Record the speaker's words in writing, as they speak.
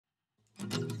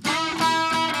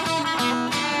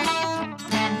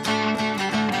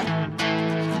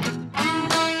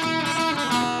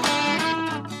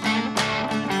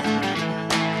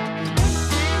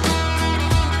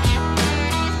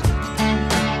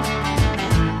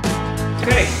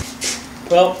Okay,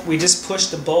 well, we just pushed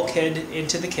the bulkhead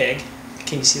into the keg.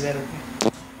 Can you see that?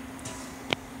 Okay.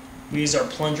 We used our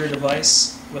plunger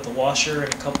device with a washer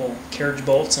and a couple carriage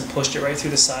bolts and pushed it right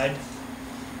through the side,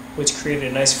 which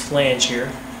created a nice flange here,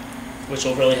 which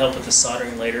will really help with the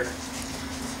soldering later.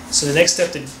 So the next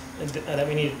step that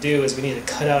we need to do is we need to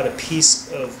cut out a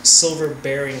piece of silver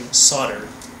bearing solder.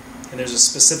 And there's a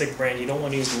specific brand. You don't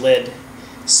want to use lead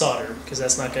solder because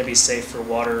that's not going to be safe for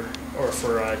water or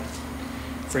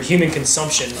for human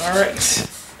consumption. Alright,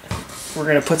 we're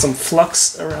going to put some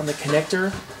flux around the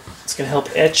connector. It's going to help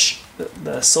etch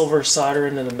the silver solder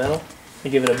into the metal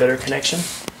and give it a better connection.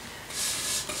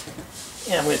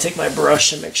 And I'm going to take my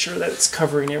brush and make sure that it's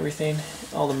covering everything,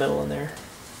 all the metal in there.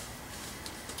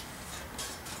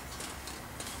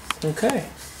 Okay,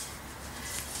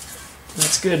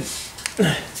 that's good.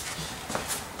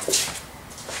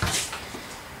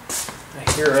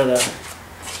 Here are the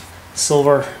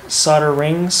silver solder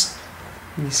rings.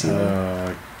 Can you see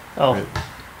them? Oh. Right.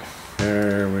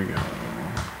 There we go.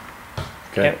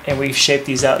 Okay. And we've shaped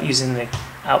these out using the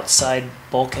outside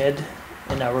bulkhead,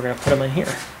 and now we're going to put them in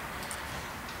here.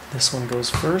 This one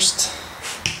goes first.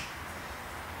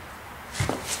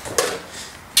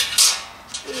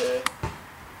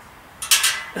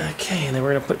 Okay, and then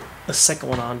we're going to put the second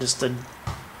one on just to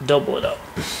double it up.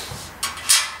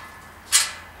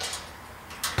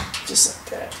 Just like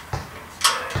that.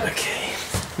 Okay.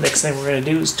 Next thing we're going to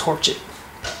do is torch it.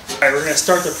 Alright, we're going to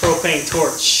start the propane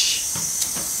torch.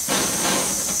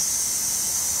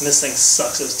 And this thing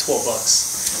sucks. It was 12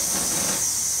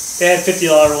 bucks. They had $50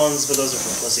 ones, but those are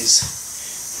for pussies.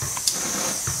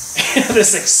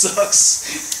 This thing sucks.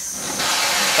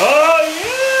 Oh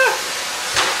yeah!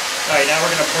 Alright, now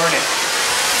we're going to burn it.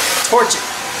 Torch it.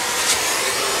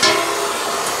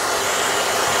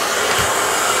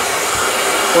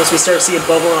 Once we start seeing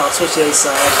bubbling, I'll switch to the other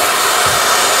side.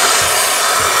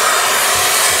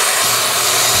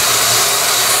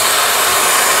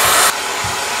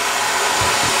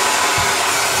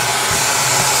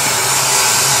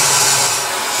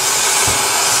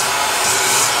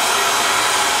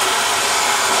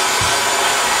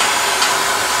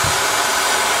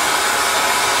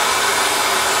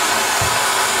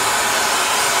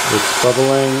 It's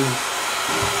bubbling.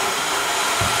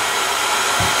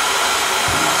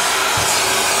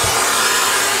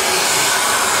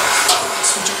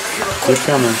 Keep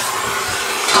coming.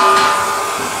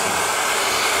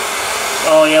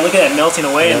 Oh yeah, look at that melting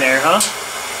away in there, huh?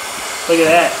 Look at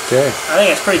that. Okay. I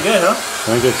think that's pretty good, huh?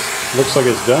 I think it looks like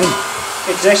it's done.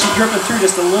 It's actually dripping through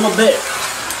just a little bit.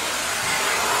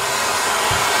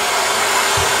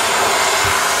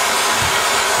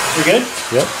 We good?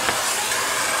 Yep.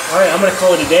 Alright, I'm going to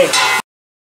call it a day.